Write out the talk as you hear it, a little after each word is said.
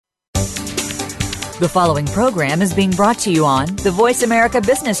The following program is being brought to you on the Voice America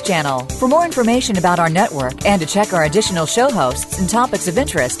Business Channel. For more information about our network and to check our additional show hosts and topics of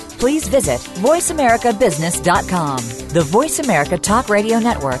interest, please visit voiceamericabusiness.com. The Voice America Talk Radio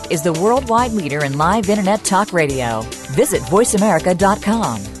Network is the worldwide leader in live Internet talk radio. Visit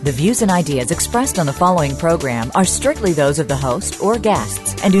voiceamerica.com. The views and ideas expressed on the following program are strictly those of the host or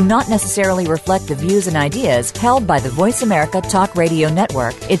guests and do not necessarily reflect the views and ideas held by the Voice America Talk Radio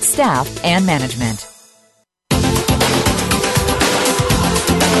Network, its staff, and management.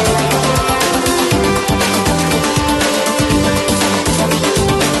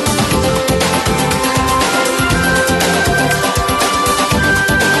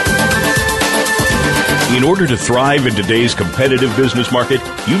 In order to thrive in today's competitive business market,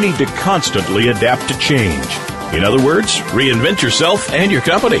 you need to constantly adapt to change. In other words, reinvent yourself and your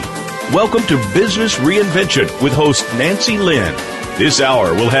company. Welcome to Business Reinvention with host Nancy Lynn. This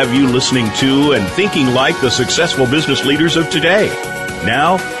hour will have you listening to and thinking like the successful business leaders of today.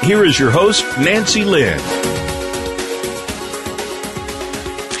 Now, here is your host, Nancy Lynn.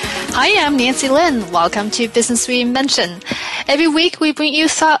 Hi, I'm Nancy Lynn. Welcome to Business Reinvention. Every week, we bring you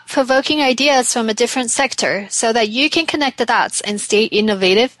thought-provoking ideas from a different sector so that you can connect the dots and stay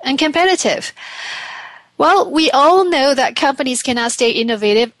innovative and competitive. Well, we all know that companies cannot stay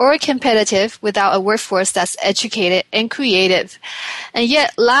innovative or competitive without a workforce that's educated and creative. And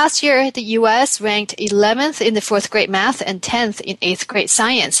yet, last year, the U.S. ranked 11th in the 4th grade math and 10th in 8th grade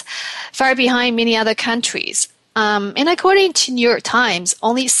science, far behind many other countries. And according to New York Times,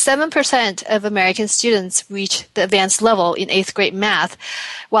 only 7% of American students reach the advanced level in 8th grade math,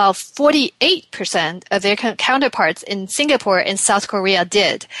 while 48% of their counterparts in Singapore and South Korea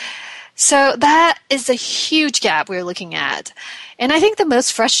did. So that is a huge gap we're looking at. And I think the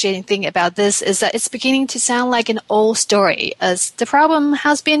most frustrating thing about this is that it's beginning to sound like an old story, as the problem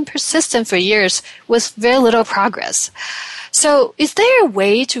has been persistent for years with very little progress. So is there a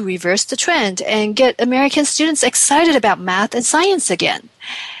way to reverse the trend and get American students excited about math and science again?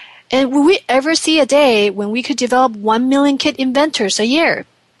 And will we ever see a day when we could develop 1 million kid inventors a year?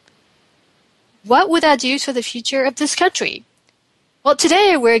 What would that do to the future of this country? Well,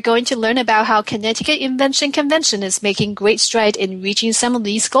 today we're going to learn about how Connecticut Invention Convention is making great strides in reaching some of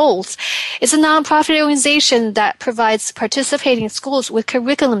these goals. It's a nonprofit organization that provides participating schools with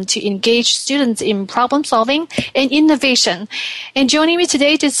curriculum to engage students in problem solving and innovation. And joining me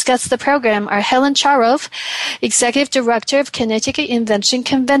today to discuss the program are Helen Charov, Executive Director of Connecticut Invention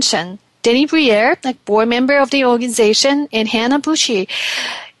Convention, Danny Briere, a board member of the organization, and Hannah Pucci,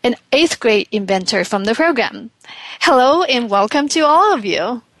 an 8th grade inventor from the program. Hello and welcome to all of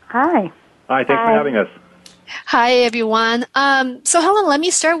you. Hi. Hi, thanks for having us. Hi, everyone. So Helen, let me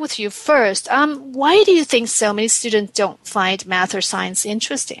start with you first. Why do you think so many students don't find math or science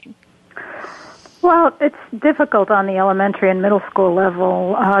interesting? Well, it's difficult on the elementary and middle school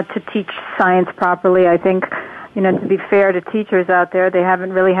level to teach science properly. I think, to be fair to teachers out there, they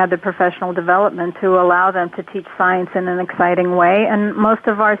haven't really had the professional development to allow them to teach science in an exciting way. And most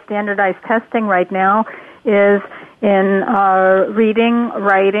of our standardized testing right now is in reading,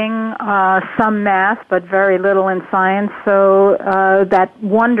 writing, some math, but very little in science. So that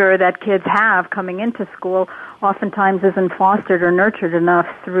wonder that kids have coming into school oftentimes isn't fostered or nurtured enough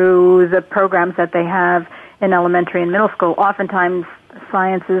through the programs that they have in elementary and middle school. Oftentimes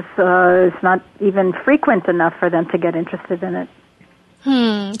science is not even frequent enough for them to get interested in it.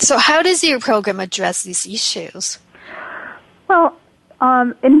 So how does your program address these issues? Well,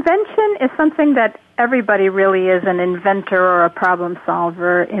 invention is something that everybody really is an inventor or a problem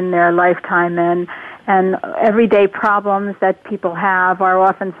solver in their lifetime, and everyday problems that people have are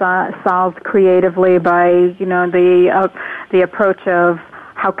often solved creatively by the approach of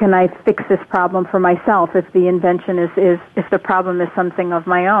how can I fix this problem for myself if the invention is if the problem is something of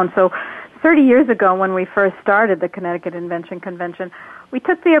my own. So 30 years ago when we first started the Connecticut Invention Convention, we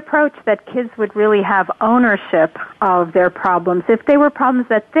took the approach that kids would really have ownership of their problems if they were problems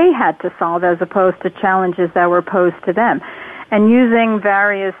that they had to solve as opposed to challenges that were posed to them. And using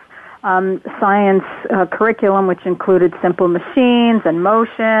various science curriculum, which included simple machines and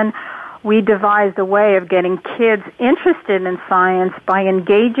motion, we devised a way of getting kids interested in science by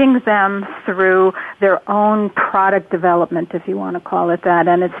engaging them through their own product development, if you want to call it that.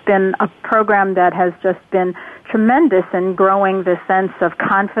 And it's been a program that has just been tremendous in growing the sense of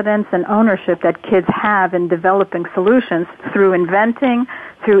confidence and ownership that kids have in developing solutions through inventing,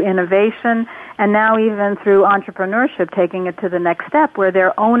 through innovation, and now even through entrepreneurship, taking it to the next step where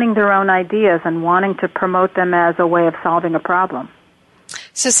they're owning their own ideas and wanting to promote them as a way of solving a problem.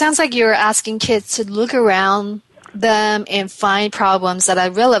 So it sounds like you're asking kids to look around them and find problems that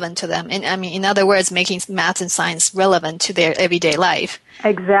are relevant to them. And I mean, in other words, making math and science relevant to their everyday life.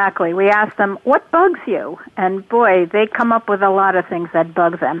 Exactly. We ask them, what bugs you? And boy, they come up with a lot of things that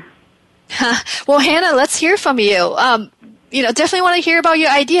bug them. Well, Hannah, let's hear from you. Definitely want to hear about your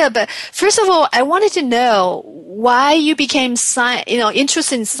idea. But first of all, I wanted to know why you became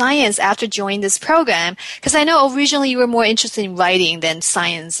interested in science after joining this program. Because I know originally you were more interested in writing than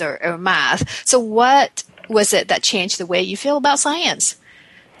science or math. So what was it that changed the way you feel about science?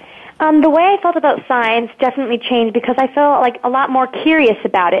 The way I felt about science definitely changed because I felt like a lot more curious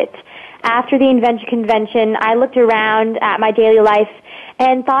about it. After the Invention Convention, I looked around at my daily life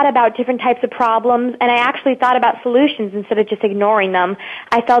and thought about different types of problems, and I actually thought about solutions instead of just ignoring them.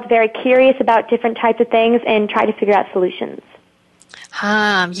 I felt very curious about different types of things and tried to figure out solutions.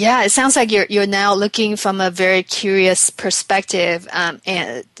 Yeah, it sounds like you're now looking from a very curious perspective,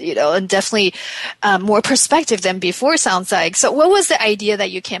 and definitely more perspective than before. Sounds like. So, what was the idea that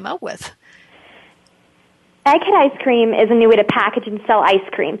you came up with? Egghead ice cream is a new way to package and sell ice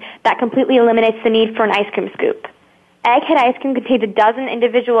cream that completely eliminates the need for an ice cream scoop. Egghead ice cream contains a dozen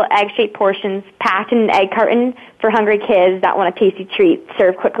individual egg-shaped portions packed in an egg carton for hungry kids that want a tasty treat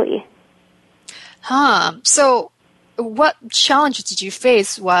served quickly. So what challenges did you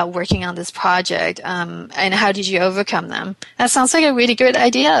face while working on this project, and how did you overcome them? That sounds like a really good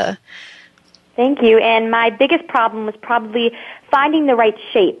idea. Thank you. And my biggest problem was probably finding the right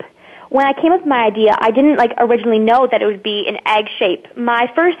shape. When I came up with my idea, I didn't originally know that it would be an egg shape. My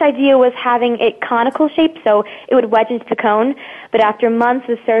first idea was having it conical shape, so it would wedge into the cone. But after months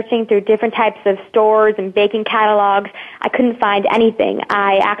of searching through different types of stores and baking catalogs, I couldn't find anything.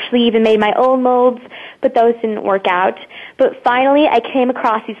 I actually even made my own molds, but those didn't work out. But finally, I came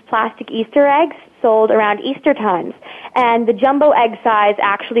across these plastic Easter eggs sold around Easter times, and the jumbo egg size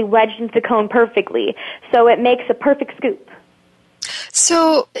actually wedged into the cone perfectly, so it makes a perfect scoop.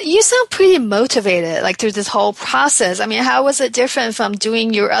 So you sound pretty motivated, through this whole process. I mean, how was it different from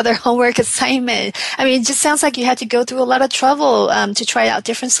doing your other homework assignment? I mean, it just sounds like you had to go through a lot of trouble to try out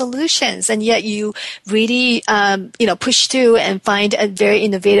different solutions, and yet you really, push through and find a very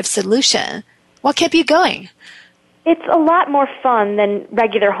innovative solution. What kept you going? It's a lot more fun than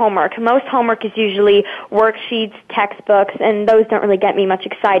regular homework. Most homework is usually worksheets, textbooks, and those don't really get me much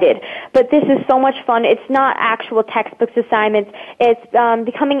excited. But this is so much fun. It's not actual textbooks assignments. It's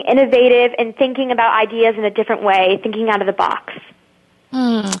becoming innovative and thinking about ideas in a different way, thinking out of the box.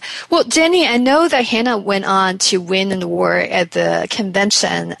 Well, Danny, I know that Hannah went on to win an award at the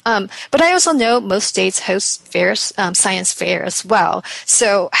convention, but I also know most states host fairs, science fair as well.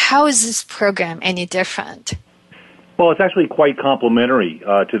 So how is this program any different? Well, it's actually quite complementary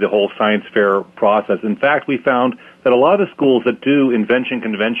to the whole science fair process. In fact, we found that a lot of the schools that do invention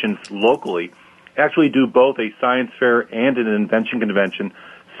conventions locally actually do both a science fair and an invention convention,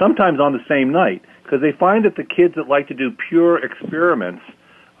 sometimes on the same night, because they find that the kids that like to do pure experiments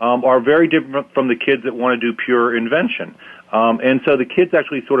are very different from the kids that want to do pure invention. And so the kids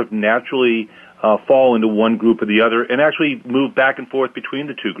actually sort of naturally fall into one group or the other and actually move back and forth between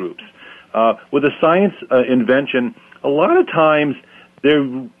the two groups. With a science invention, a lot of times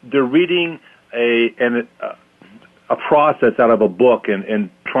they're reading a process out of a book and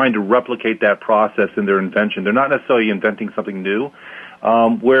trying to replicate that process in their invention. They're not necessarily inventing something new.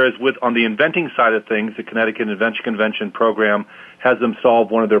 Whereas on the inventing side of things, the Connecticut Invention Convention program has them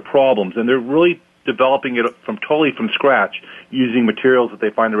solve one of their problems, and they're really developing it totally from scratch using materials that they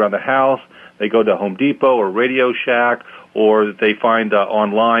find around the house. They go to Home Depot or Radio Shack, or that they find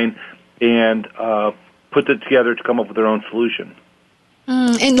online, and put it together to come up with their own solution.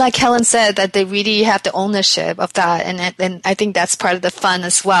 And like Helen said, that they really have the ownership of that, and I think that's part of the fun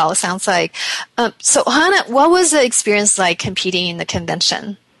as well, it sounds like. So Hannah, what was the experience like competing in the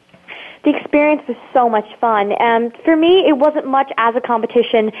convention? The experience was so much fun. For me, it wasn't much as a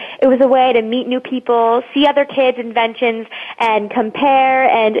competition. It was a way to meet new people, see other kids' inventions, and compare,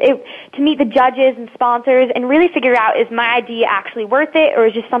 and to meet the judges and sponsors, and really figure out, is my idea actually worth it, or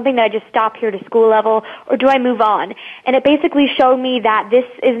is it something that I just stop here to school level, or do I move on? And it basically showed me that this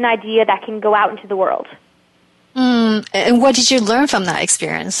is an idea that can go out into the world. And what did you learn from that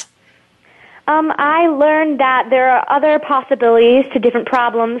experience? I learned that there are other possibilities to different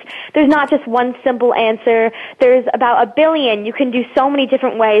problems. There's not just one simple answer. There's about 1 billion. You can do so many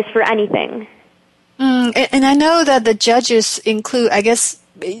different ways for anything. And I know that the judges include, I guess,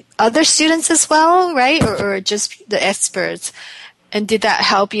 other students as well, right? Or just the experts. And did that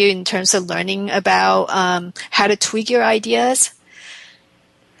help you in terms of learning about how to tweak your ideas?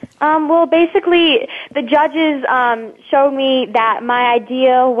 Well, basically, the judges showed me that my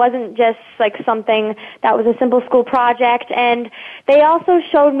idea wasn't just like something that was a simple school project, and they also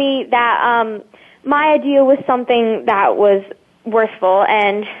showed me that my idea was something that was worthful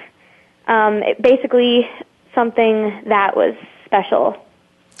and basically something that was special.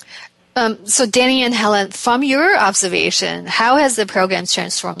 So Danny and Helen, from your observation, how has the program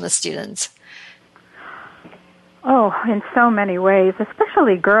transformed the students? Oh, in so many ways,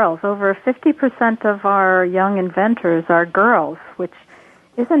 especially girls. Over 50% of our young inventors are girls, which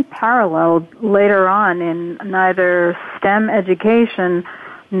isn't paralleled later on in neither STEM education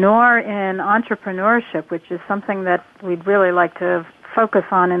nor in entrepreneurship, which is something that we'd really like to focus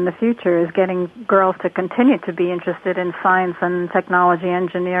on in the future, is getting girls to continue to be interested in science and technology,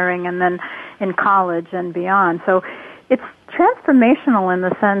 engineering, and then in college and beyond. So it's transformational in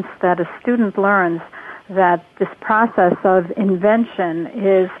the sense that a student learns that this process of invention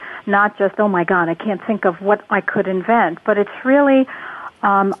is not just, oh my God, I can't think of what I could invent, but it's really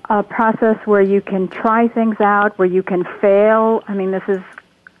a process where you can try things out, where you can fail. I mean, this is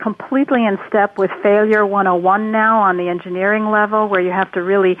completely in step with Failure 101 now on the engineering level, where you have to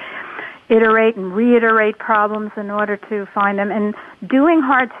really iterate and reiterate problems in order to find them, and doing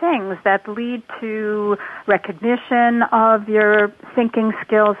hard things that lead to recognition of your thinking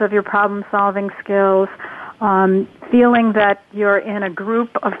skills, of your problem-solving skills, feeling that you're in a group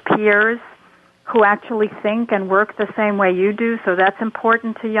of peers who actually think and work the same way you do, so that's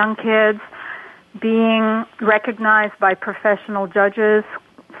important to young kids. Being recognized by professional judges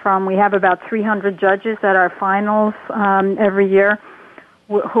we have about 300 judges at our finals every year,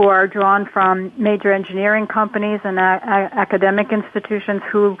 who are drawn from major engineering companies and academic institutions,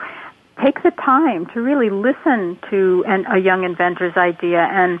 who take the time to really listen to a young inventor's idea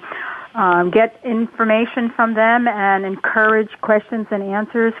and get information from them and encourage questions and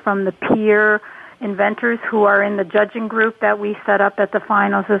answers from the peer inventors who are in the judging group that we set up at the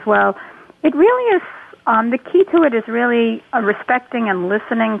finals as well. It really is, the key to it is really respecting and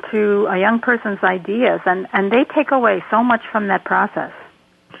listening to a young person's ideas, and they take away so much from that process.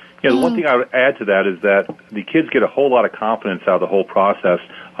 Yeah, the one thing I would add to that is that the kids get a whole lot of confidence out of the whole process.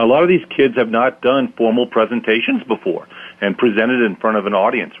 A lot of these kids have not done formal presentations before and presented in front of an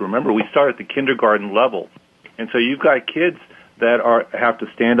audience. Remember, we start at the kindergarten level, and so you've got kids that have to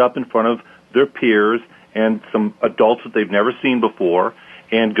stand up in front of their peers and some adults that they've never seen before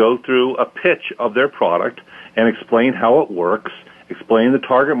and go through a pitch of their product and explain how it works, explain the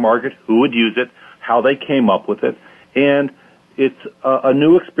target market, who would use it, how they came up with it, and it's a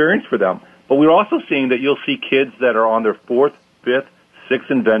new experience for them. But we're also seeing that you'll see kids that are on their 4th, 5th,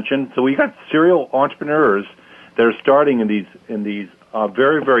 6th invention. So we got serial entrepreneurs that are starting in these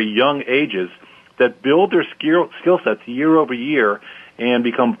very, very young ages that build their skill sets year over year and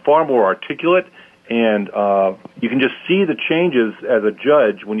become far more articulate. And you can just see the changes as a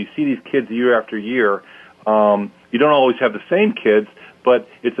judge when you see these kids year after year. You don't always have the same kids, but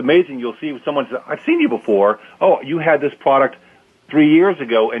it's amazing. You'll see someone say, I've seen you before. Oh, you had this product 3 years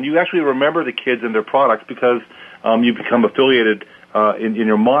ago, and you actually remember the kids and their products because you become affiliated in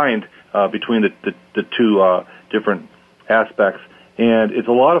your mind between the two different aspects. And it's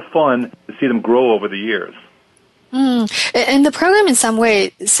a lot of fun to see them grow over the years. And the program in some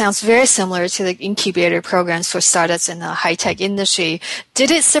way sounds very similar to the incubator programs for startups in the high-tech industry.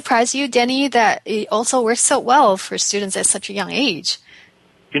 Did it surprise you, Danny, that it also works so well for students at such a young age?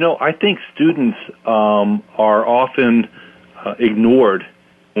 You know, I think students are often ignored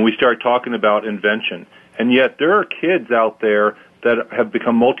when we start talking about invention. And yet there are kids out there that have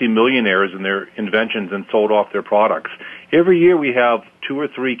become multimillionaires in their inventions and sold off their products. Every year we have 2 or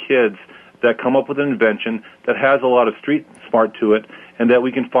 3 kids that come up with an invention that has a lot of street smart to it and that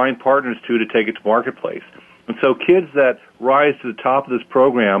we can find partners to take it to marketplace. And so kids that rise to the top of this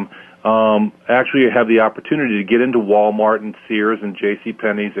program actually have the opportunity to get into Walmart and Sears and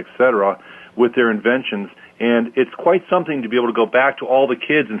JCPenney's, et cetera, with their inventions. And it's quite something to be able to go back to all the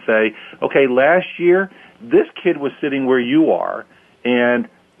kids and say, okay, last year this kid was sitting where you are, and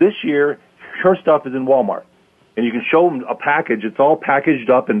this year her stuff is in Walmart. And you can show them a package. It's all packaged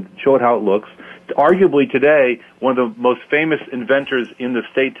up and show it how it looks. Arguably today, one of the most famous inventors in the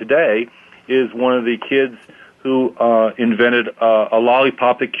state today is one of the kids who invented a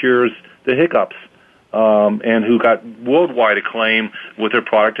lollipop that cures the hiccups, and who got worldwide acclaim with their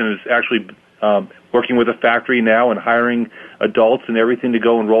product and is actually working with a factory now and hiring adults and everything to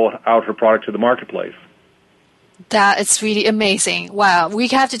go and roll out her product to the marketplace. That is really amazing. Wow. We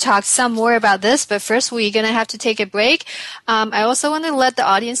have to talk some more about this, but first we're going to have to take a break. I also want to let the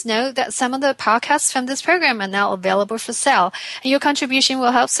audience know that some of the podcasts from this program are now available for sale. And your contribution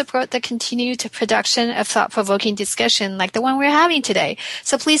will help support the continued production of thought-provoking discussion like the one we're having today.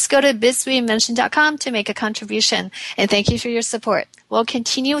 So please go to bizreinvention.com to make a contribution. And thank you for your support. We'll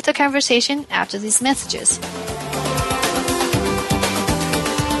continue with the conversation after these messages.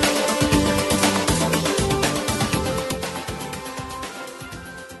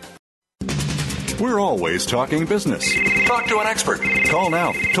 We're always talking business. Talk to an expert. Call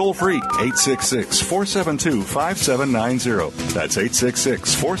now, toll free, 866-472-5790. That's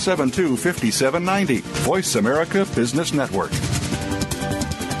 866-472-5790. Voice America Business Network.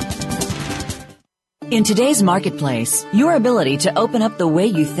 In today's marketplace, your ability to open up the way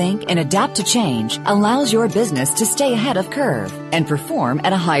you think and adapt to change allows your business to stay ahead of curve and perform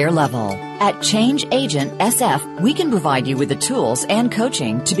at a higher level. At Change Agent SF, we can provide you with the tools and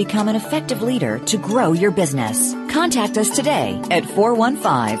coaching to become an effective leader to grow your business. Contact us today at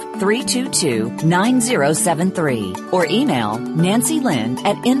 415-322-9073 or email Nancy Lynn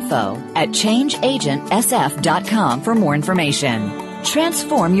at info@changeagentsf.com for more information.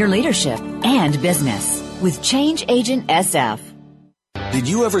 Transform your leadership and business with Change Agent SF. Did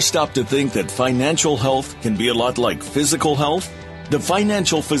you ever stop to think that financial health can be a lot like physical health? The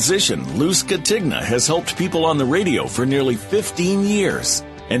financial physician, Lou Scatigna, has helped people on the radio for nearly 15 years.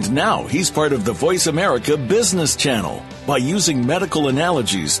 And now he's part of the Voice America Business Channel. By using medical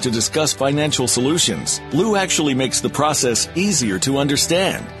analogies to discuss financial solutions, Lou actually makes the process easier to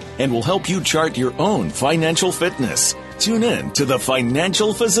understand and will help you chart your own financial fitness. Tune in to The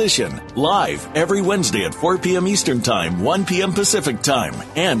Financial Physician, live every Wednesday at 4 p.m. Eastern Time, 1 p.m. Pacific Time,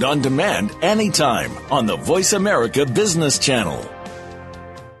 and on demand anytime on the Voice America Business Channel.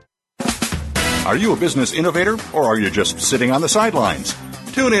 Are you a business innovator, or are you just sitting on the sidelines?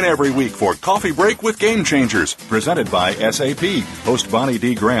 Tune in every week for Coffee Break with Game Changers, presented by SAP. Host Bonnie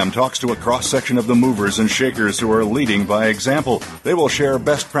D. Graham talks to a cross-section of the movers and shakers who are leading by example. They will share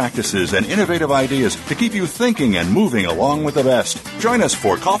best practices and innovative ideas to keep you thinking and moving along with the best. Join us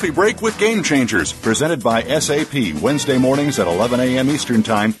for Coffee Break with Game Changers, presented by SAP, Wednesday mornings at 11 a.m. Eastern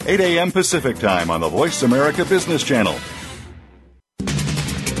Time, 8 a.m. Pacific Time on the Voice America Business Channel.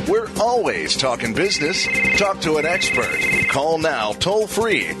 We're always talking business. Talk to an expert. Call now, toll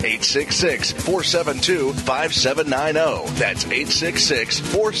free, 866-472-5790. That's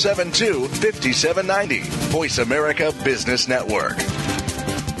 866-472-5790. Voice America Business Network.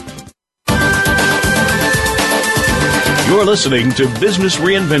 You're listening to Business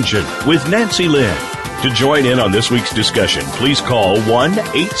Reinvention with Nancy Lynn. To join in on this week's discussion, please call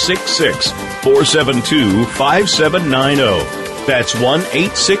 1-866-472-5790. That's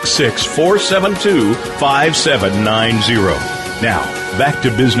 1-866-472-5790. Now, back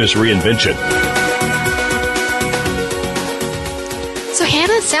to Business Reinvention. So,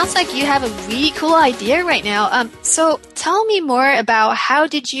 Hannah, it sounds like you have a really cool idea right now. So tell me more about how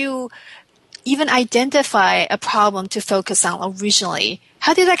did you even identify a problem to focus on originally?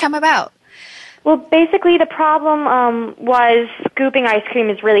 How did that come about? Well, basically the problem was scooping ice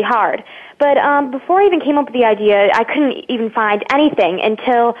cream is really hard. But before I even came up with the idea, I couldn't even find anything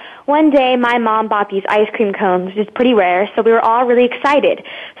until one day my mom bought these ice cream cones, which is pretty rare, so we were all really excited.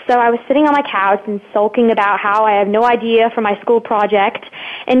 So I was sitting on my couch and sulking about how I have no idea for my school project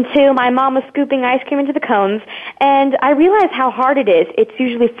until my mom was scooping ice cream into the cones, and I realized how hard it is. It's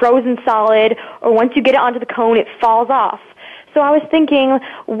usually frozen solid, or once you get it onto the cone, it falls off. So I was thinking,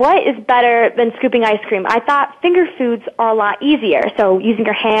 what is better than scooping ice cream? I thought finger foods are a lot easier, so using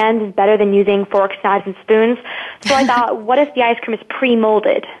your hands is better than using forks, knives, and spoons. So I thought, what if the ice cream is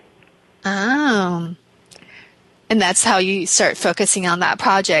pre-molded? Oh. And that's how you start focusing on that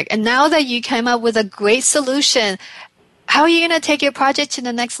project. And now that you came up with a great solution, how are you going to take your project to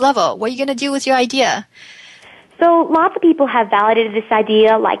the next level? What are you going to do with your idea? So lots of people have validated this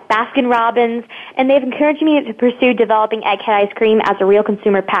idea, like Baskin Robbins, and they've encouraged me to pursue developing egghead ice cream as a real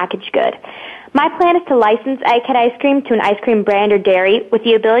consumer packaged good. My plan is to license egghead ice cream to an ice cream brand or dairy with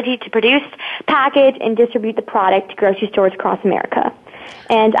the ability to produce, package, and distribute the product to grocery stores across America.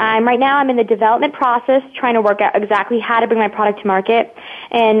 And right now I'm in the development process trying to work out exactly how to bring my product to market.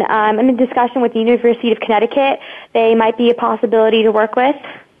 And I'm in discussion with the University of Connecticut. They might be a possibility to work with.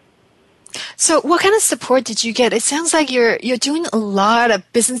 So what kind of support did you get? It sounds like you're doing a lot of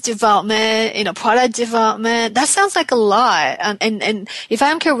business development, product development. That sounds like a lot. And if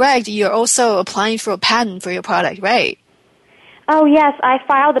I'm correct, you're also applying for a patent for your product, right? Oh, yes. I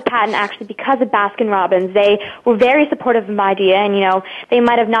filed a patent actually because of Baskin Robbins. They were very supportive of my idea, and, they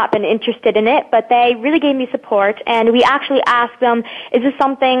might have not been interested in it, but they really gave me support. And we actually asked them, is this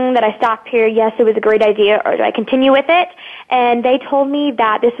something that I stop here? Yes, it was a great idea, or do I continue with it? And they told me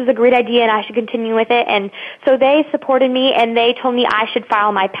that this is a great idea and I should continue with it. And so they supported me, and they told me I should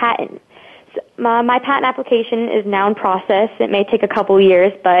file my patent. So my patent application is now in process. It may take a couple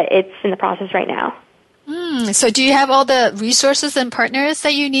years, but it's in the process right now. So do you have all the resources and partners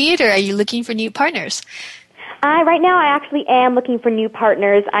that you need, or are you looking for new partners? Right now, I actually am looking for new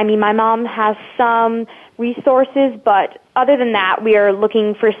partners. I mean, my mom has some resources, but other than that, we are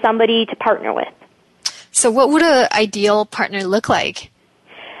looking for somebody to partner with. So what would an ideal partner look like?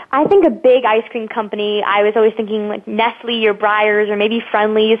 I think a big ice cream company. I was always thinking like Nestle or Breyers or maybe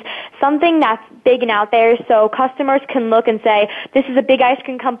Friendly's, something that's big and out there so customers can look and say, this is a big ice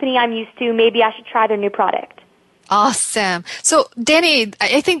cream company I'm used to. Maybe I should try their new product. Awesome. So, Danny,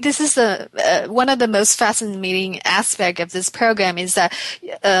 I think this is one of the most fascinating aspects of this program is that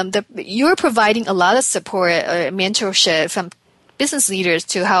you're providing a lot of support or mentorship from business leaders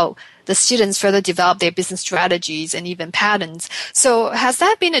to how the students further develop their business strategies and even patents. So has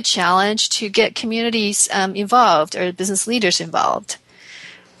that been a challenge to get communities involved or business leaders involved?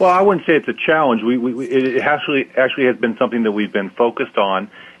 Well, I wouldn't say it's a challenge. It actually has been something that we've been focused on,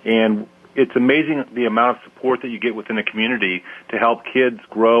 and it's amazing the amount of support that you get within a community to help kids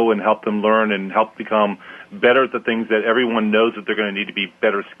grow and help them learn and help become better at the things that everyone knows that they're going to need to be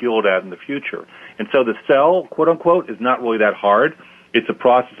better skilled at in the future. And so the sell, quote unquote, is not really that hard. It's a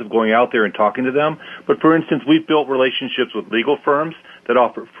process of going out there and talking to them. But for instance, we've built relationships with legal firms that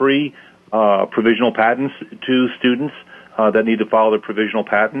offer free provisional patents to students that need to file their provisional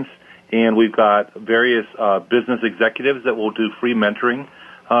patents. And we've got various business executives that will do free mentoring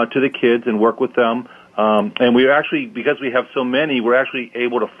to the kids and work with them. And we actually, because we have so many, we're actually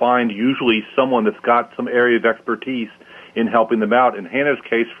able to find usually someone that's got some area of expertise in helping them out. In Hannah's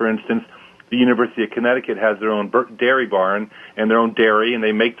case, for instance, the University of Connecticut has their own dairy barn and their own dairy, and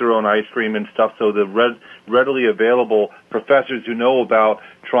they make their own ice cream and stuff. So the readily available professors who know about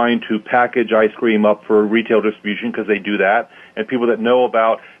trying to package ice cream up for retail distribution, because they do that, and people that know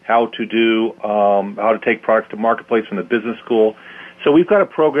about how to take products to marketplace from the business school. So we've got a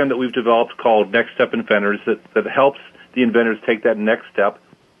program that we've developed called Next Step Inventors that helps the inventors take that next step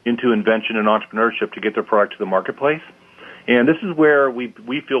into invention and entrepreneurship to get their product to the marketplace. And this is where we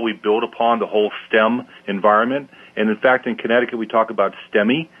feel we build upon the whole STEM environment. And in fact, in Connecticut, we talk about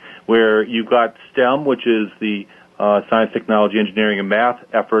STEMI, where you've got STEM, which is the science, technology, engineering, and math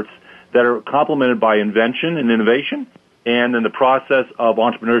efforts that are complemented by invention and innovation, and then the process of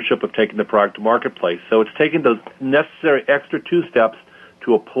entrepreneurship of taking the product to marketplace. So it's taking those necessary extra 2 steps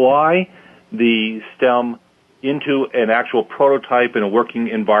to apply the STEM into an actual prototype in a working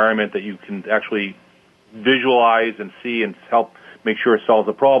environment that you can actually visualize and see and help make sure it solves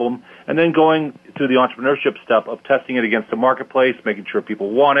a problem, and then going through the entrepreneurship step of testing it against the marketplace, making sure people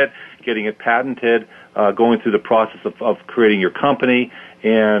want it, getting it patented, going through the process of creating your company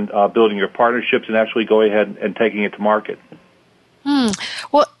and building your partnerships, and actually going ahead and taking it to market.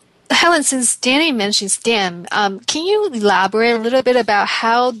 Well, Helen, since Danny mentioned STEM, can you elaborate a little bit about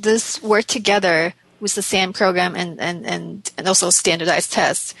how this worked together with the SAM program and also standardized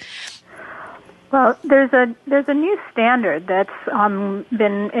tests? Well, there's a new standard that's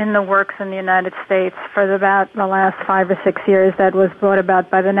been in the works in the United States for about the last 5 or 6 years that was brought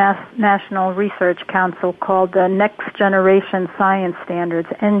about by the National Research Council called the Next Generation Science Standards,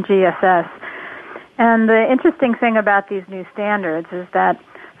 NGSS. And the interesting thing about these new standards is that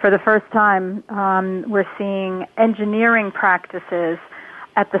for the first time we're seeing engineering practices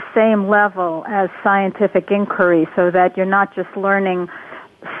at the same level as scientific inquiry, so that you're not just learning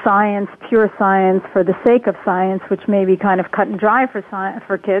science, pure science for the sake of science, which may be kind of cut and dry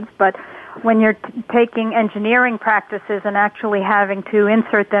for kids, but when you're taking engineering practices and actually having to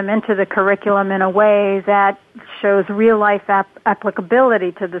insert them into the curriculum in a way that shows real-life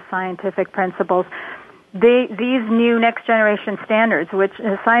applicability to the scientific principles, these new next-generation standards,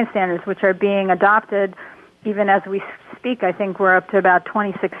 science standards, which are being adopted even as we speak, I think we're up to about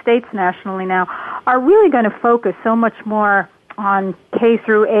 26 states nationally now, are really going to focus so much more on K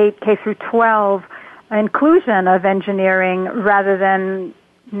through 8, K through 12 inclusion of engineering rather than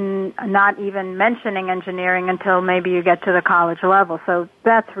not even mentioning engineering until maybe you get to the college level. So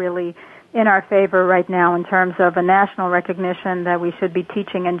that's really in our favor right now in terms of a national recognition that we should be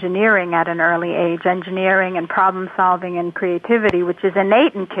teaching engineering at an early age, engineering and problem solving and creativity, which is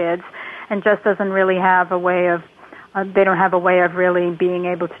innate in kids and just doesn't really have a way of, they don't have a way of really being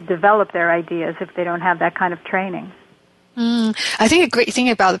able to develop their ideas if they don't have that kind of training. I think a great thing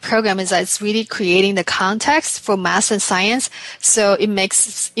about the program is that it's really creating the context for math and science. So it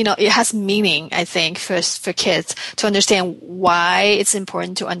makes, it has meaning, I think, for kids to understand why it's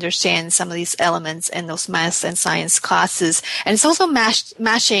important to understand some of these elements in those math and science classes. And it's also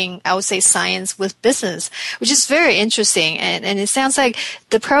matching, I would say, science with business, which is very interesting. And it sounds like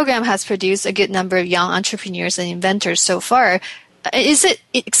the program has produced a good number of young entrepreneurs and inventors so far. Is it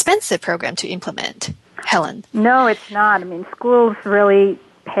an expensive program to implement, Helen? No, it's not. I mean, schools really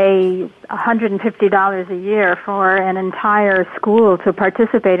pay $150 a year for an entire school to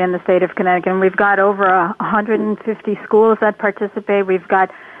participate in the state of Connecticut. And we've got over 150 schools that participate. We've got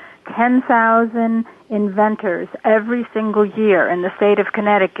 10,000 inventors every single year in the state of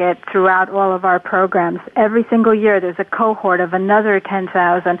Connecticut throughout all of our programs. Every single year there's a cohort of another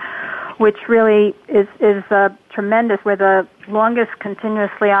 10,000, which really is tremendous. We're the longest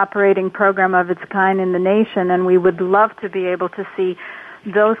continuously operating program of its kind in the nation, and we would love to be able to see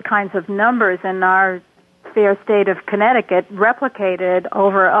those kinds of numbers in our fair state of Connecticut replicated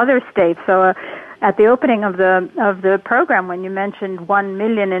over other states. So at the opening of the program, when you mentioned 1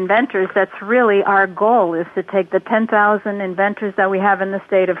 million inventors, that's really our goal, is to take the 10,000 inventors that we have in the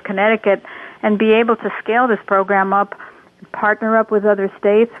state of Connecticut and be able to scale this program up, partner up with other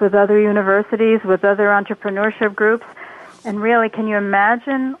states, with other universities, with other entrepreneurship groups. And really, can you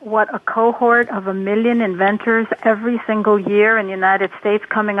imagine what a cohort of 1 million inventors every single year in the United States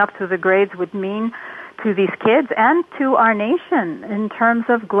coming up through the grades would mean to these kids and to our nation in terms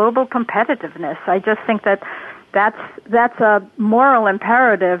of global competitiveness? I just think that's a moral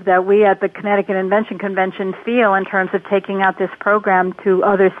imperative that we at the Connecticut Invention Convention feel in terms of taking out this program to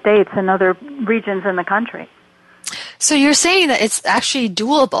other states and other regions in the country. So you're saying that it's actually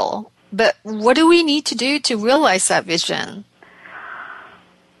doable, but what do we need to do to realize that vision?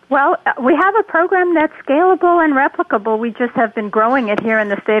 Well, we have a program that's scalable and replicable. We just have been growing it here in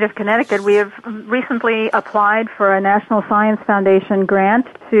the state of Connecticut. We have recently applied for a National Science Foundation grant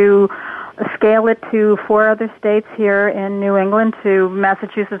to scale it to 4 other states here in New England, to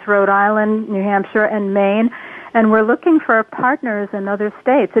Massachusetts, Rhode Island, New Hampshire, and Maine. And we're looking for partners in other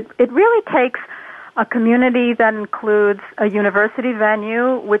states. It really takes a community that includes a university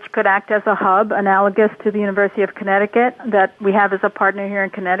venue, which could act as a hub analogous to the University of Connecticut that we have as a partner here in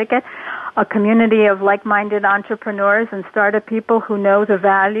Connecticut, a community of like-minded entrepreneurs and startup people who know the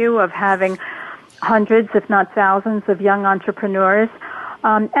value of having hundreds, if not thousands, of young entrepreneurs.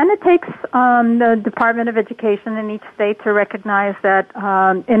 And it takes the Department of Education in each state to recognize that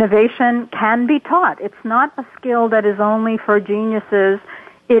innovation can be taught. It's not a skill that is only for geniuses.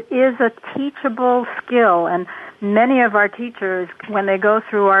 It is a teachable skill, and many of our teachers, when they go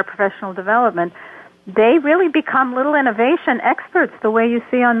through our professional development, they really become little innovation experts, the way you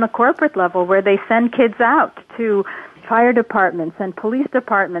see on the corporate level, where they send kids out to fire departments and police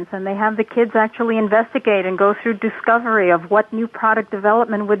departments, and they have the kids actually investigate and go through discovery of what new product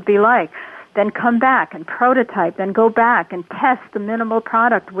development would be like, then come back and prototype, then go back and test the minimal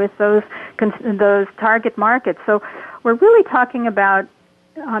product with those target markets. So we're really talking about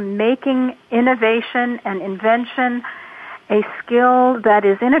making innovation and invention a skill that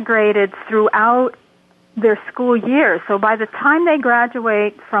is integrated throughout their school year. So by the time they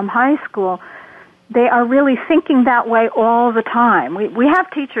graduate from high school, they are really thinking that way all the time. We have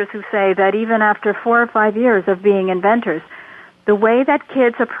teachers who say that even after 4 or 5 years of being inventors, the way that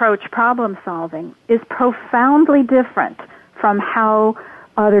kids approach problem solving is profoundly different from how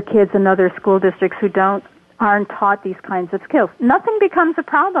other kids in other school districts who aren't taught these kinds of skills. Nothing becomes a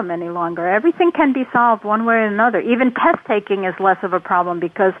problem any longer. Everything can be solved one way or another. Even test taking is less of a problem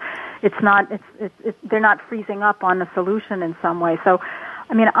because they're not freezing up on a solution in some way. So,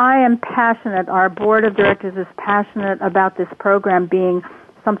 I mean, I am passionate. Our board of directors is passionate about this program being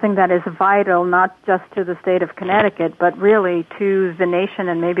something that is vital, not just to the state of Connecticut, but really to the nation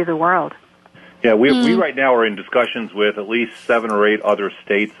and maybe the world. Yeah, we right now are in discussions with at least 7 or 8 other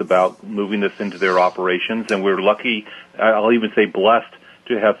states about moving this into their operations, and we're lucky, I'll even say blessed,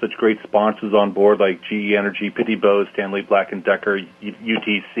 to have such great sponsors on board like GE Energy, Pitney Bowes, Stanley Black & Decker,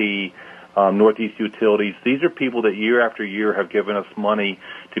 UTC, Northeast Utilities. These are people that year after year have given us money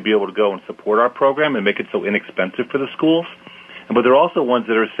to be able to go and support our program and make it so inexpensive for the schools. But there are also ones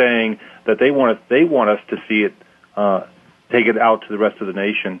that are saying that they want us to see it, take it out to the rest of the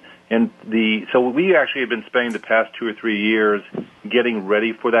nation. And so we actually have been spending the past 2 or 3 years getting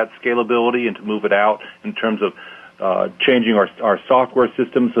ready for that scalability and to move it out in terms of changing our software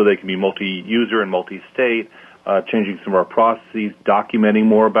systems so they can be multi-user and multi-state, changing some of our processes, documenting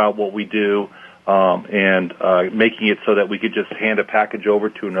more about what we do, and making it so that we could just hand a package over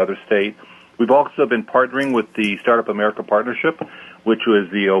to another state. We've also been partnering with the Startup America Partnership, which was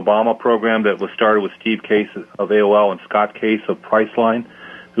the Obama program that was started with Steve Case of AOL and Scott Case of Priceline,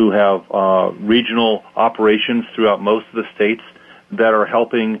 who have regional operations throughout most of the states that are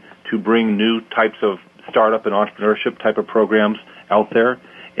helping to bring new types of startup and entrepreneurship type of programs out there.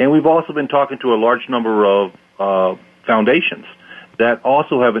 And we've also been talking to a large number of foundations that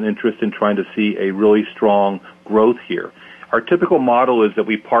also have an interest in trying to see a really strong growth here. Our typical model is that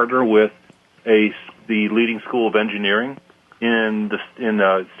we partner with the leading school of engineering in the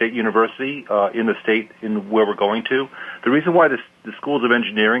state university in the state in where we're going to. The reason why the schools of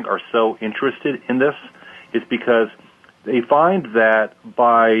engineering are so interested in this is because they find that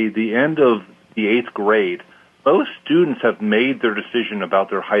by the end of the 8th grade, most students have made their decision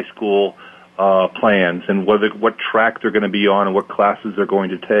about their high school plans and what track they're going to be on and what classes they're going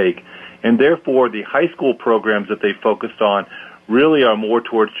to take. And therefore, the high school programs that they focused on really are more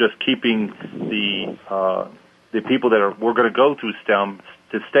towards just keeping the people that we're going to go through STEM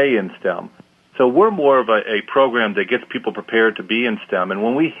to stay in STEM. So we're more of a program that gets people prepared to be in STEM. And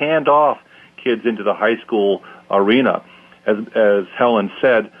when we hand off kids into the high school arena, as Helen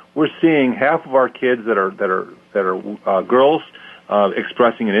said, we're seeing half of our kids that are girls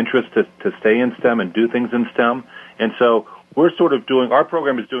expressing an interest to stay in STEM and do things in STEM. And so we're sort of our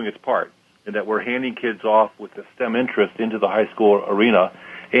program is doing its part in that we're handing kids off with a STEM interest into the high school arena.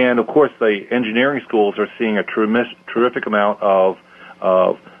 And of course, the engineering schools are seeing a terrific amount of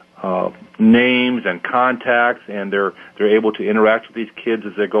names and contacts, and they're able to interact with these kids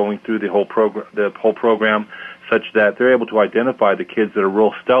as they're going through the whole program, such that they're able to identify the kids that are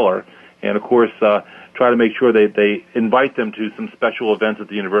real stellar, and of course try to make sure they invite them to some special events at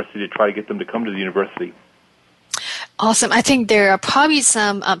the university to try to get them to come to the university. Awesome. I think there are probably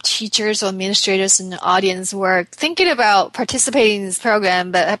some teachers or administrators in the audience who are thinking about participating in this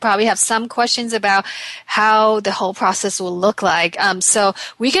program, but probably have some questions about how the whole process will look like. So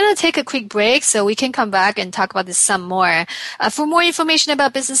we're going to take a quick break so we can come back and talk about this some more. For more information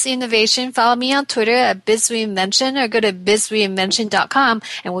about business innovation, follow me on Twitter at BizReinvention or go to bizreinvention.com,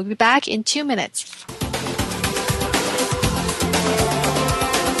 and we'll be back in 2 minutes.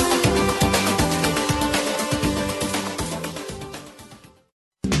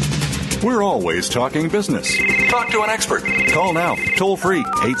 We're always talking business. Talk to an expert. Call now, toll free,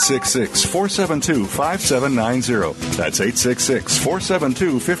 866-472-5790. That's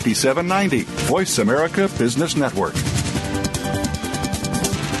 866-472-5790. Voice America Business Network.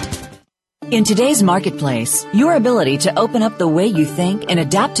 In today's marketplace, your ability to open up the way you think and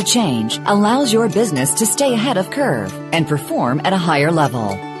adapt to change allows your business to stay ahead of curve and perform at a higher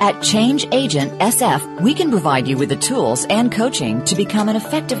level. At Change Agent SF, we can provide you with the tools and coaching to become an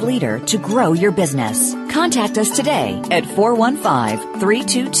effective leader to grow your business. Contact us today at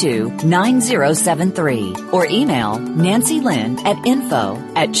 415-322-9073 or email Nancy Lynn at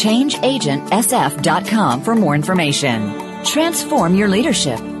info@changeagentsf.com for more information. Transform your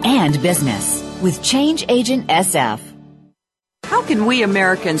leadership and business with Change Agent SF. How can we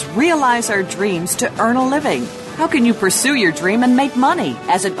Americans realize our dreams to earn a living? How can you pursue your dream and make money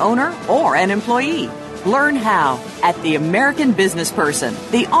as an owner or an employee? Learn how at The American Business Person,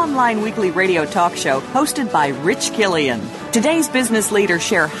 the online weekly radio talk show hosted by Rich Killian. Today's business leaders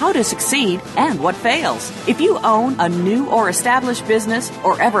share how to succeed and what fails. If you own a new or established business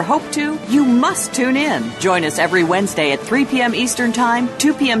or ever hope to, you must tune in. Join us every Wednesday at 3 p.m. Eastern Time,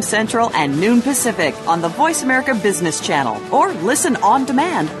 2 p.m. Central, and noon Pacific on the Voice America Business Channel, or listen on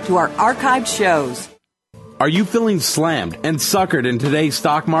demand to our archived shows. Are you feeling slammed and suckered in today's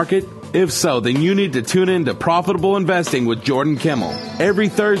stock market? If so, then you need to tune in to Profitable Investing with Jordan Kimmel. Every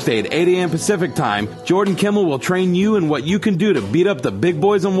Thursday at 8 a.m. Pacific Time, Jordan Kimmel will train you in what you can do to beat up the big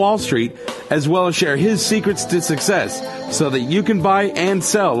boys on Wall Street, as well as share his secrets to success so that you can buy and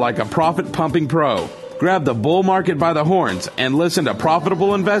sell like a profit-pumping pro. Grab the bull market by the horns and listen to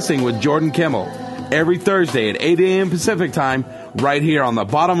Profitable Investing with Jordan Kimmel. Every Thursday at 8 a.m. Pacific Time, right here on the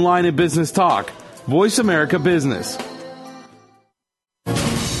Bottom Line in Business Talk, Voice America Business.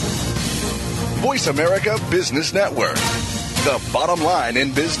 Voice America Business Network, the bottom line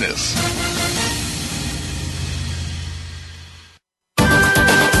in business.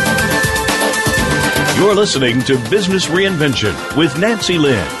 You're listening to Business Reinvention with Nancy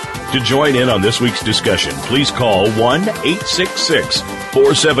Lynn. To join in on this week's discussion, please call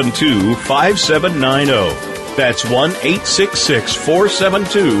 1-866-472-5790. That's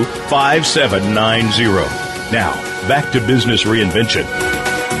 1-866-472-5790. Now, back to Business Reinvention.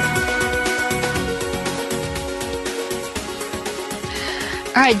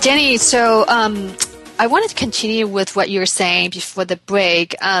 All right, Danny, so I wanted to continue with what you were saying before the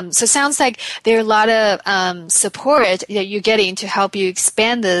break. So it sounds like there are a lot of support that you're getting to help you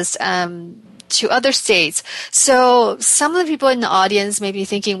expand this to other states. So some of the people in the audience may be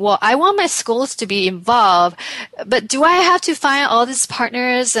thinking, well, I want my schools to be involved, but do I have to find all these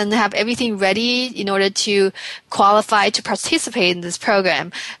partners and have everything ready in order to qualify to participate in this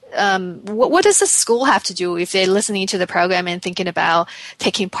program? What does the school have to do if they're listening to the program and thinking about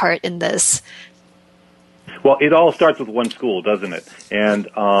taking part in this? Well, it all starts with one school, doesn't it? And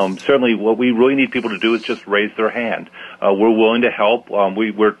certainly what we really need people to do is just raise their hand. We're willing to help.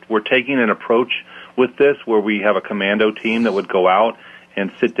 We're taking an approach with this where we have a commando team that would go out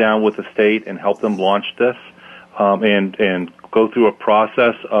and sit down with the state and help them launch this and go through a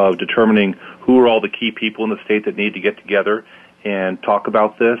process of determining who are all the key people in the state that need to get together and talk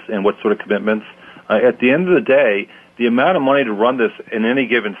about this and what sort of commitments. At the end of the day, the amount of money to run this in any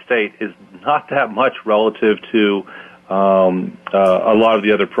given state is not that much relative to a lot of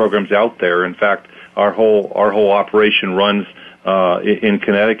the other programs out there. In fact, our whole operation runs in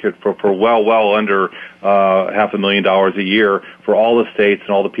Connecticut for well under $500,000 a year for all the states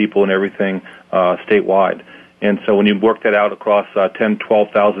and all the people and everything statewide. And so when you work that out across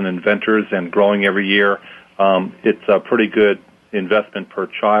 12,000 inventors and growing every year, it's a pretty good investment per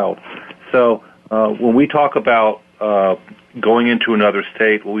child. So when we talk about going into another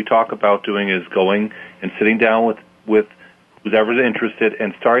state, what we talk about doing is going and sitting down with whoever's interested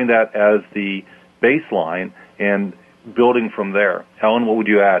and starting that as the baseline and building from there. Helen, what would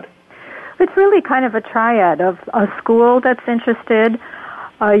you add? It's really kind of a triad of a school that's interested,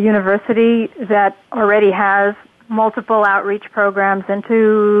 a university that already has multiple outreach programs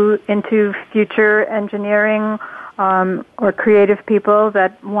into future engineering or creative people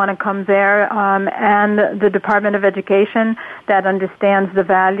that want to come there, and the Department of Education that understands the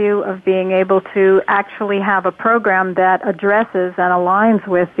value of being able to actually have a program that addresses and aligns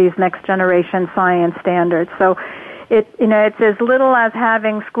with these next generation science standards. So it's as little as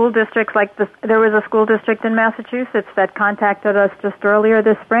having school districts like this. There was a school district in Massachusetts that contacted us just earlier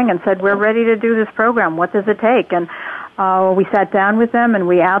this spring and said, we're ready to do this program. What does it take? And we sat down with them and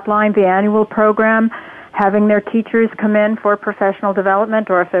we outlined the annual program, having their teachers come in for professional development,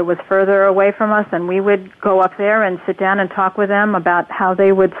 or if it was further away from us, and we would go up there and sit down and talk with them about how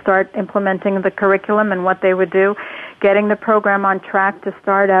they would start implementing the curriculum and what they would do, getting the program on track to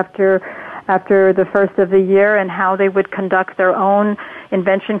start after the first of the year, and how they would conduct their own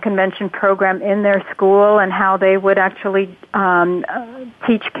invention convention program in their school, and how they would actually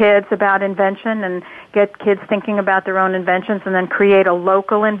teach kids about invention and get kids thinking about their own inventions, and then create a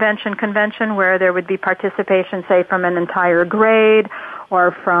local invention convention where there would be participation, say, from an entire grade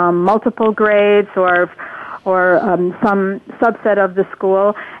or from multiple grades or some subset of the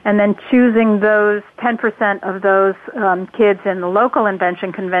school, and then choosing those 10% of those kids in the local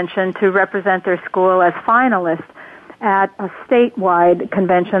invention convention to represent their school as finalists at a statewide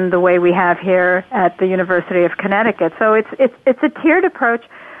convention the way we have here at the University of Connecticut. So it's a tiered approach,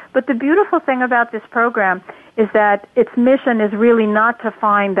 but the beautiful thing about this program is that its mission is really not to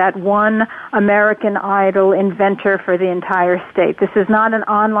find that one American Idol inventor for the entire state. This is not an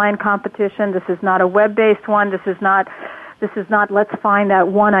online competition. This is not a web-based one. This is not let's find that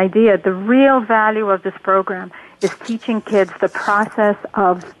one idea. The real value of this program is teaching kids the process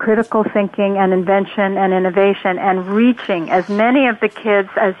of critical thinking and invention and innovation, and reaching as many of the kids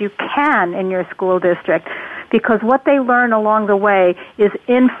as you can in your school district, because what they learn along the way is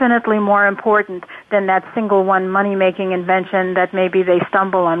infinitely more important than that single one money-making invention that maybe they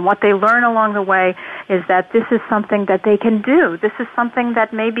stumble on. What they learn along the way is that this is something that they can do. This is something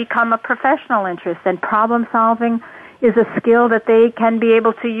that may become a professional interest, and problem solving is a skill that they can be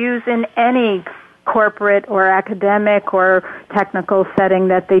able to use in any corporate or academic or technical setting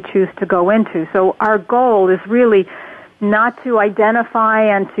that they choose to go into. So our goal is really not to identify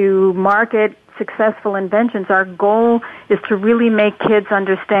and to market successful inventions. Our goal is to really make kids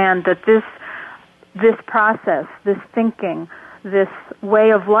understand that this process, this thinking, this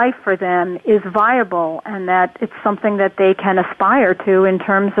way of life for them is viable, and that it's something that they can aspire to in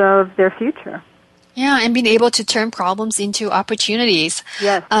terms of their future. Yeah, and being able to turn problems into opportunities.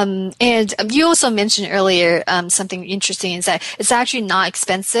 Yes. And you also mentioned earlier something interesting is that it's actually not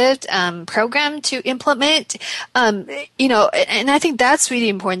expensive program to implement. And I think that's really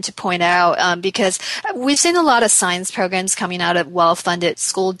important to point out because we've seen a lot of science programs coming out of well-funded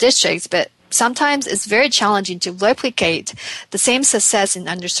school districts, but sometimes it's very challenging to replicate the same success in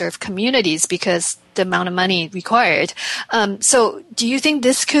underserved communities because the amount of money required. So do you think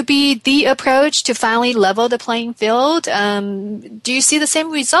this could be the approach to finally level the playing field? Do you see the same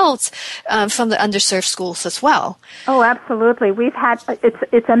results from the underserved schools as well? Oh, absolutely.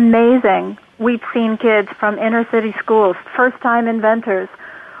 It's amazing. We've seen kids from inner city schools, first-time inventors,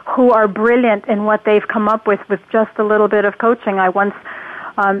 who are brilliant in what they've come up with just a little bit of coaching. I once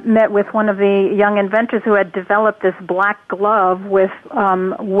met with one of the young inventors who had developed this black glove with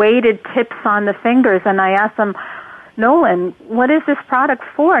weighted tips on the fingers, and I asked him, Nolan, what is this product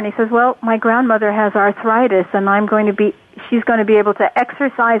for? And he says, well, my grandmother has arthritis, and she's going to be able to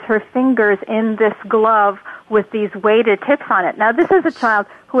exercise her fingers in this glove with these weighted tips on it. Now, this is a child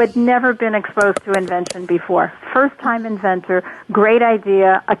who had never been exposed to invention before. First-time inventor, great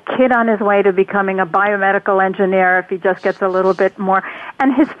idea, a kid on his way to becoming a biomedical engineer if he just gets a little bit more.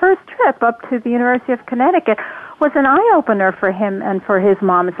 And his first trip up to the University of Connecticut was an eye-opener for him and for his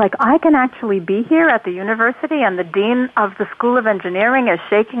mom. It's like, I can actually be here at the university, and the dean of the School of Engineering is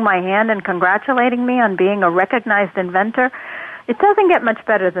shaking my hand and congratulating me on being a recognized inventor. It doesn't get much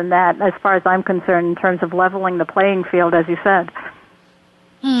better than that, as far as I'm concerned, in terms of leveling the playing field, as you said.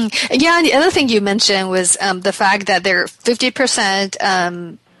 Yeah, and the other thing you mentioned was the fact that there are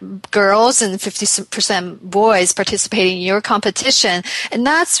 50% girls and 50% boys participating in your competition. And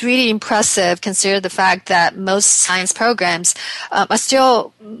that's really impressive, considering the fact that most science programs are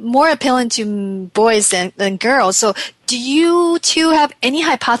still more appealing to boys than girls. So do you two have any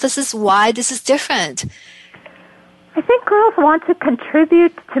hypothesis why this is different? I think girls want to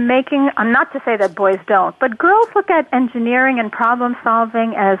contribute to making, not to say that boys don't, but girls look at engineering and problem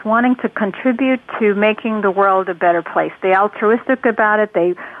solving as wanting to contribute to making the world a better place. They're altruistic about it.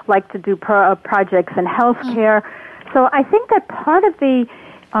 They like to do projects in healthcare. So I think that part of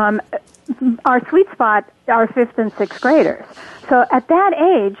our sweet spot are 5th and 6th graders. So at that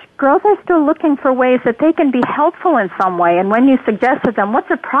age, girls are still looking for ways that they can be helpful in some way. And when you suggest to them,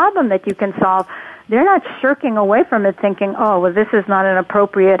 what's a problem that you can solve, they're not shirking away from it thinking, oh, well, this is not an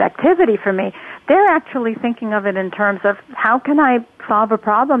appropriate activity for me. They're actually thinking of it in terms of, how can I solve a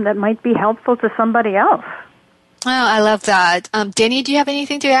problem that might be helpful to somebody else? Oh, I love that. Danny, do you have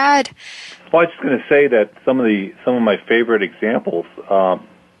anything to add? Well, I was just going to say that some of my favorite examples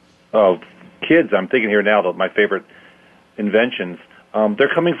of kids, I'm thinking here now that my favorite inventions,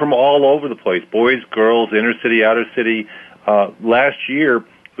 they're coming from all over the place, boys, girls, inner city, outer city. Last year,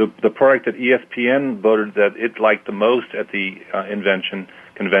 the product that ESPN voted that it liked the most at the invention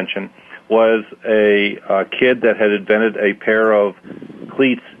convention was a kid that had invented a pair of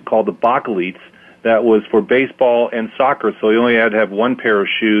cleats called the Baccaleats that was for baseball and soccer. So he only had to have one pair of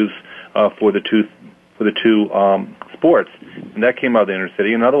shoes for the two sports, and that came out of the inner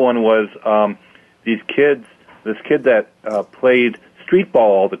city. Another one was this kid that played street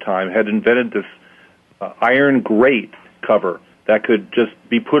ball all the time had invented this iron grate cover that could just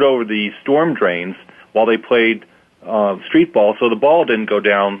be put over the storm drains while they played street ball, so the ball didn't go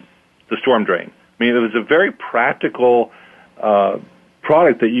down the storm drain. I mean, it was a very practical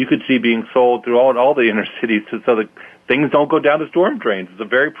product that you could see being sold through all the inner cities so that things don't go down the storm drains. It's a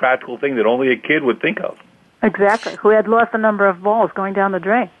very practical thing that only a kid would think of. Exactly, who had lost a number of balls going down the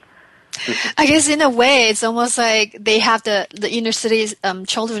drain. I guess in a way, it's almost like they have the inner cities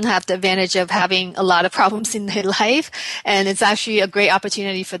children have the advantage of having a lot of problems in their life, and it's actually a great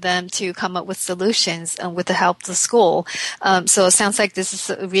opportunity for them to come up with solutions with the help of the school. So it sounds like this is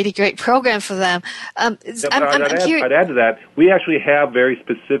a really great program for them. I'd add to that, we actually have very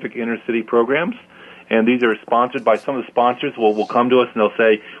specific inner city programs, and these are sponsored by some of the sponsors. Will come to us and they'll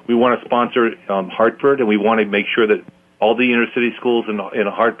say, we want to sponsor Hartford, and we want to make sure that all the inner city schools in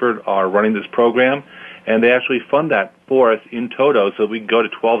Hartford are running this program, and they actually fund that for us in toto, so we can go to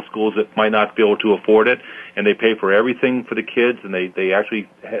 12 schools that might not be able to afford it, and they pay for everything for the kids, and they actually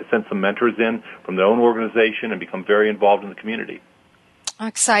send some mentors in from their own organization and become very involved in the community.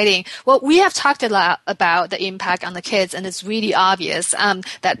 Exciting. Well, we have talked a lot about the impact on the kids, and it's really obvious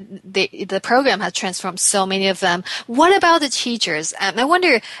that the program has transformed so many of them. What about the teachers? I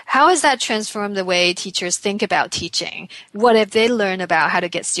wonder, how has that transformed the way teachers think about teaching? What have they learned about how to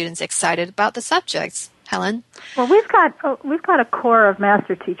get students excited about the subjects? Helen? Well, we've got a core of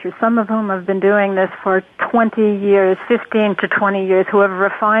master teachers, some of whom have been doing this for 20 years, 15 to 20 years, who have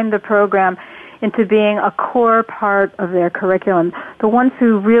refined the program into being a core part of their curriculum. The ones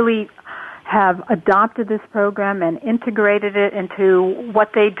who really have adopted this program and integrated it into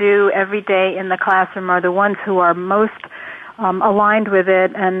what they do every day in the classroom are the ones who are most aligned with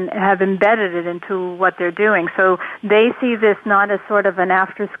it and have embedded it into what they're doing. So they see this not as sort of an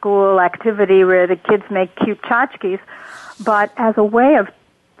after-school activity where the kids make cute tchotchkes, but as a way of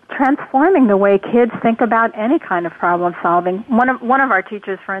transforming the way kids think about any kind of problem solving. One of our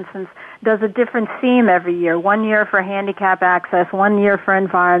teachers, for instance, does a different theme every year. 1 year for handicap access, 1 year for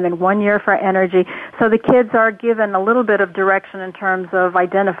environment, 1 year for energy. So the kids are given a little bit of direction in terms of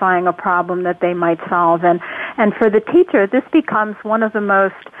identifying a problem that they might solve. And for the teacher, this becomes one of the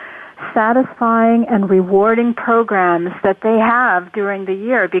most satisfying and rewarding programs that they have during the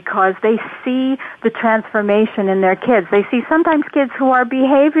year because they see the transformation in their kids. They see sometimes kids who are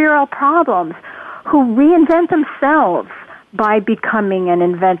behavioral problems, who reinvent themselves by becoming an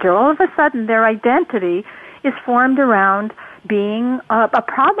inventor. All of a sudden, their identity is formed around being a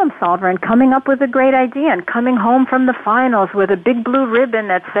problem solver and coming up with a great idea and coming home from the finals with a big blue ribbon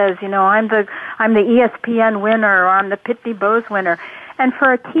that says, I'm the ESPN winner or I'm the Pitney Bowes winner. And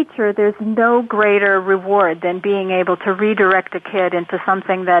for a teacher, there's no greater reward than being able to redirect a kid into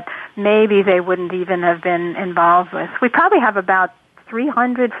something that maybe they wouldn't even have been involved with. We probably have about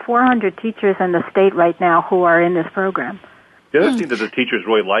 300, 400 teachers in the state right now who are in this program. The other thing that the teachers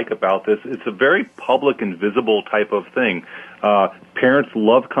really like about this, it's a very public and visible type of thing. Parents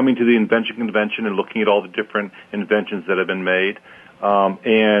love coming to the Invention Convention and looking at all the different inventions that have been made.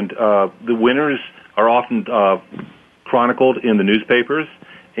 And the winners are often chronicled in the newspapers,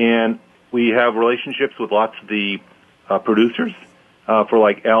 and we have relationships with lots of the producers for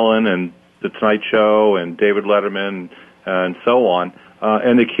like Ellen and The Tonight Show and David Letterman and so on.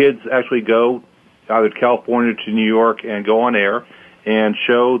 And the kids actually go either to California to New York and go on air and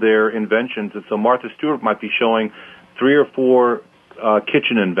show their inventions. And so Martha Stewart might be showing 3 or 4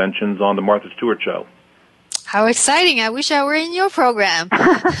 kitchen inventions on the Martha Stewart Show. How exciting. I wish I were in your program. You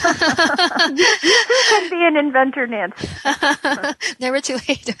can be an inventor, Nancy. Never too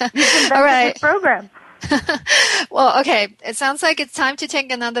late. You can All right. this program. Well, okay. It sounds like it's time to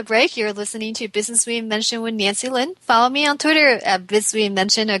take another break. You're listening to Business Reinvention with Nancy Lin. Follow me on Twitter at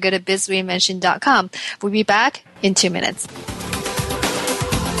BizReinvention or go to bizreinvention.com. We'll be back in 2 minutes.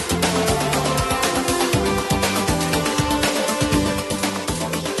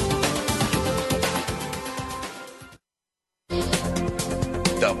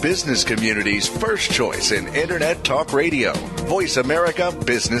 The business community's first choice in Internet Talk Radio. Voice America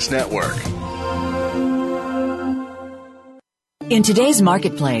Business Network. In today's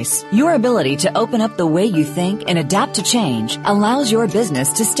marketplace, your ability to open up the way you think and adapt to change allows your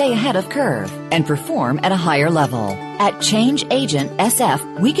business to stay ahead of curve and perform at a higher level. At Change Agent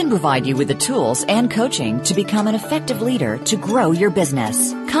SF, we can provide you with the tools and coaching to become an effective leader to grow your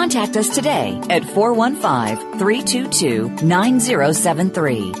business. Contact us today at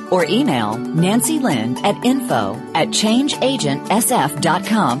 415-322-9073 or email Nancy Lin at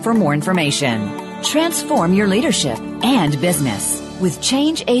info@changeagentsf.com for more information. Transform your leadership and business with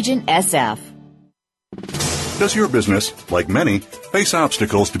Change Agent SF. Does your business, like many, face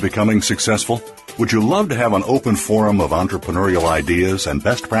obstacles to becoming successful? Would you love to have an open forum of entrepreneurial ideas and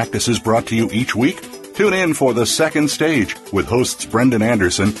best practices brought to you each week? Tune in for The Second Stage with hosts Brendan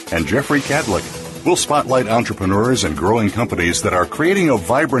Anderson and Jeffrey Cadlick. We'll spotlight entrepreneurs and growing companies that are creating a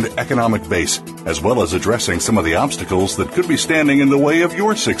vibrant economic base, as well as addressing some of the obstacles that could be standing in the way of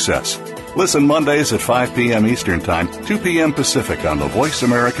your success. Listen Mondays at 5 p.m. Eastern Time, 2 p.m. Pacific on the Voice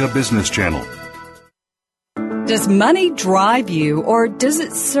America Business Channel. Does money drive you or does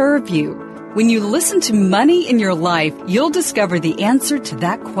it serve you? When you listen to Money in Your Life, you'll discover the answer to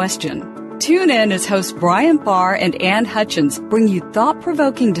that question. Tune in as hosts Brian Barr and Ann Hutchins bring you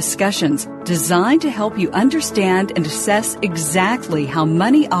thought-provoking discussions designed to help you understand and assess exactly how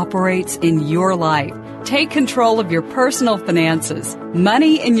money operates in your life. Take control of your personal finances.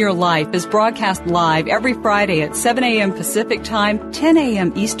 Money in Your Life is broadcast live every Friday at 7 a.m. Pacific Time, 10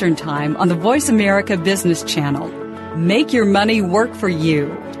 a.m. Eastern Time on the Voice America Business Channel. Make your money work for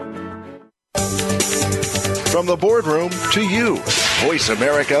you. From the boardroom to you, Voice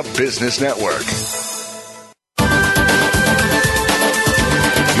America Business Network.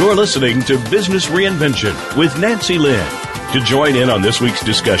 You're listening to Business Reinvention with Nancy Lin. To join in on this week's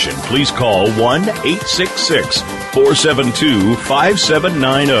discussion, please call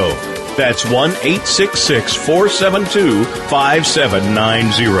 1-866-472-5790. That's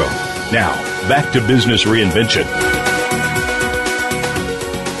 1-866-472-5790. Now, back to Business Reinvention.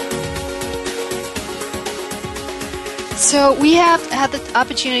 So we have had the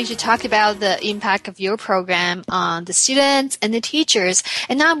opportunity to talk about the impact of your program on the students and the teachers.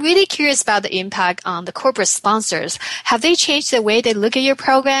 And now I'm really curious about the impact on the corporate sponsors. Have they changed the way they look at your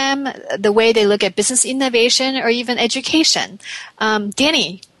program, the way they look at business innovation, or even education?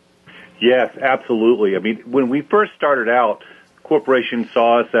 Danny? Yes, absolutely. I mean, when we first started out, corporations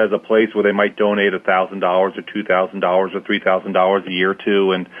saw us as a place where they might donate $1,000 or $2,000 or $3,000 a year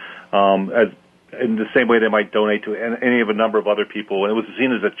to, and in the same way they might donate to any of a number of other people, and it was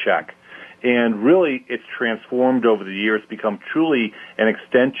seen as a check. And really, it's transformed over the years, become truly an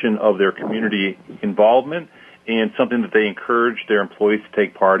extension of their community involvement and something that they encourage their employees to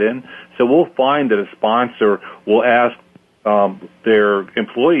take part in. So we'll find that a sponsor will ask their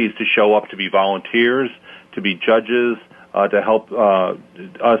employees to show up to be volunteers, to be judges, to help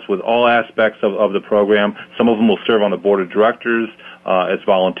us with all aspects of the program. Some of them will serve on the board of directors as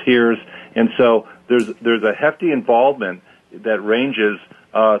volunteers. And so there's a hefty involvement that ranges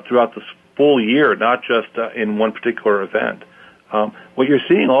throughout the full year, not just in one particular event. What you're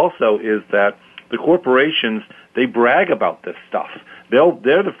seeing also is that the corporations, they brag about this stuff.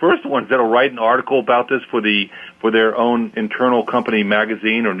 They're the first ones that'll write an article about this for their own internal company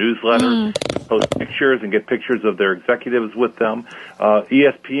magazine or newsletter, post pictures and get pictures of their executives with them.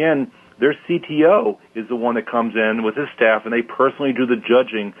 ESPN, their CTO is the one that comes in with his staff, and they personally do the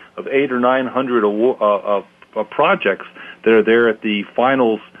judging of 800 or 900 projects that are there at the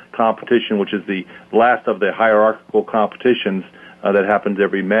finals competition, which is the last of the hierarchical competitions that happens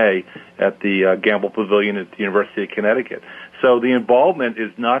every May at the Gamble Pavilion at the University of Connecticut. So the involvement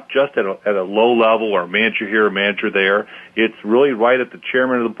is not just at a low level or manager here or manager there. It's really right at the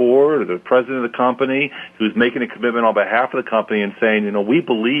chairman of the board or the president of the company who's making a commitment on behalf of the company and saying, we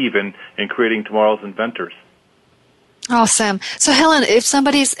believe in creating tomorrow's inventors. Awesome. So Helen, if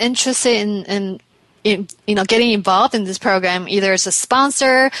somebody's interested in getting involved in this program, either as a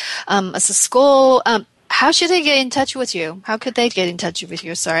sponsor, as a school, how should they get in touch with you? How could they get in touch with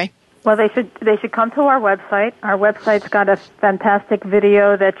you? Sorry. Well, they should come to our website. Our website's got a fantastic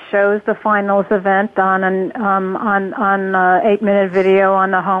video that shows the finals event on an 8-minute video on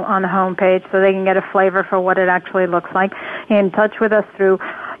the homepage, so they can get a flavor for what it actually looks like. In touch with us through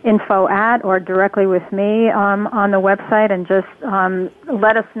info at or directly with me on the website, and just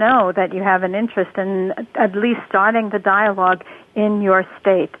let us know that you have an interest in at least starting the dialogue in your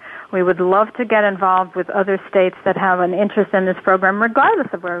state. We would love to get involved with other states that have an interest in this program, regardless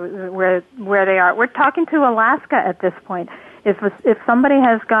of where they are. We're talking to Alaska at this point. If somebody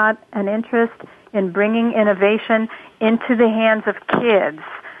has got an interest in bringing innovation into the hands of kids,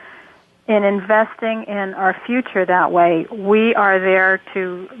 in investing in our future that way, we are there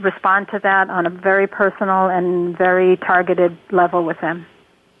to respond to that on a very personal and very targeted level with them.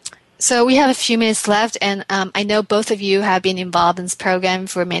 So we have a few minutes left, and I know both of you have been involved in this program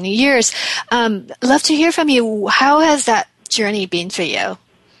for many years. Love to hear from you. How has that journey been for you?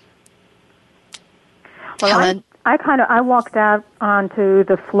 Well, Helen? I walked out onto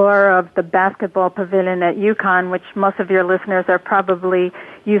the floor of the basketball pavilion at UConn, which most of your listeners are probably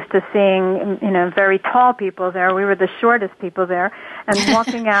used to seeing, very tall people there. We were the shortest people there. And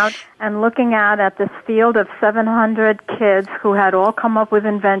walking out and looking out at this field of 700 kids who had all come up with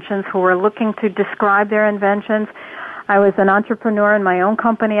inventions, who were looking to describe their inventions. I was an entrepreneur in my own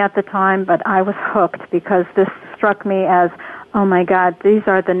company at the time, but I was hooked because this struck me as, oh my God, these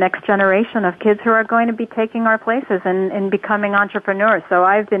are the next generation of kids who are going to be taking our places and becoming entrepreneurs. So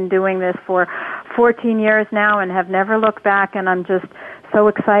I've been doing this for 14 years now and have never looked back, and I'm just so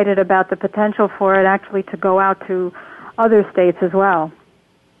excited about the potential for it actually to go out to other states as well.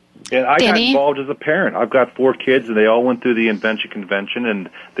 And I got involved as a parent. I've got 4 kids, and they all went through the Invention Convention, and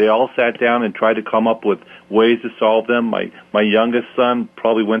they all sat down and tried to come up with ways to solve them. My youngest son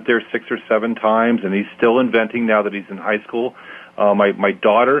probably went there 6 or 7 times, and he's still inventing now that he's in high school. My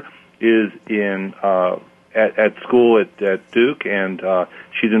daughter is in at school at Duke, and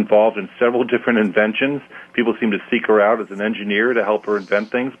she's involved in several different inventions. People seem to seek her out as an engineer to help her invent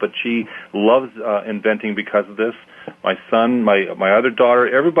things, but she loves inventing because of this. My son, my other daughter,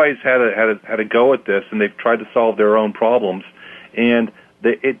 everybody's had a go at this, and they've tried to solve their own problems, and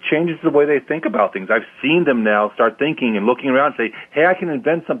it changes the way they think about things. I've seen them now start thinking and looking around and say, hey, I can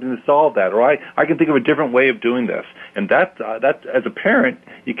invent something to solve that, or I can think of a different way of doing this. And that as a parent,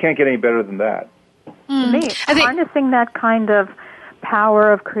 you can't get any better than that. To me, harnessing that kind of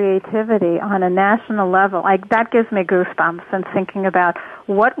power of creativity on a national level, that gives me goosebumps, and thinking about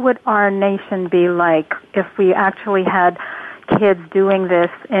what would our nation be like if we actually had kids doing this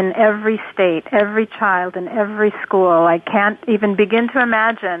in every state, every child in every school. I can't even begin to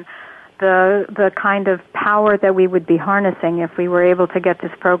imagine the kind of power that we would be harnessing if we were able to get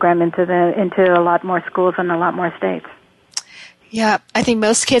this program into a lot more schools and a lot more states. Yeah, I think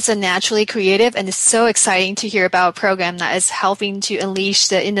most kids are naturally creative, and it's so exciting to hear about a program that is helping to unleash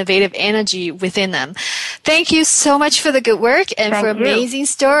the innovative energy within them. Thank you so much for the good work and for amazing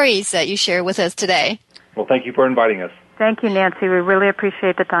stories that you share with us today. Well, thank you for inviting us. Thank you, Nancy. We really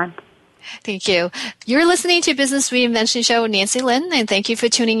appreciate the time. Thank you. You're listening to Business Reinvention Show with Nancy Lin, and thank you for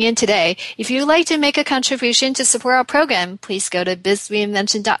tuning in today. If you'd like to make a contribution to support our program, please go to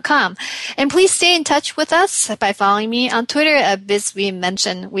bizreinvention.com. And please stay in touch with us by following me on Twitter at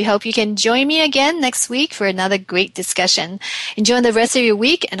bizreinvention. We hope you can join me again next week for another great discussion. Enjoy the rest of your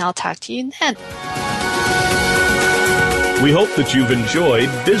week, and I'll talk to you then. We hope that you've enjoyed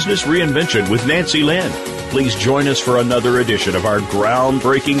Business Reinvention with Nancy Lin. Please join us for another edition of our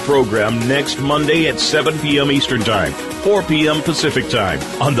groundbreaking program next Monday at 7 p.m. Eastern Time, 4 p.m. Pacific Time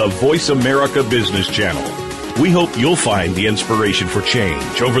on the Voice America Business Channel. We hope you'll find the inspiration for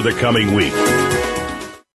change over the coming week.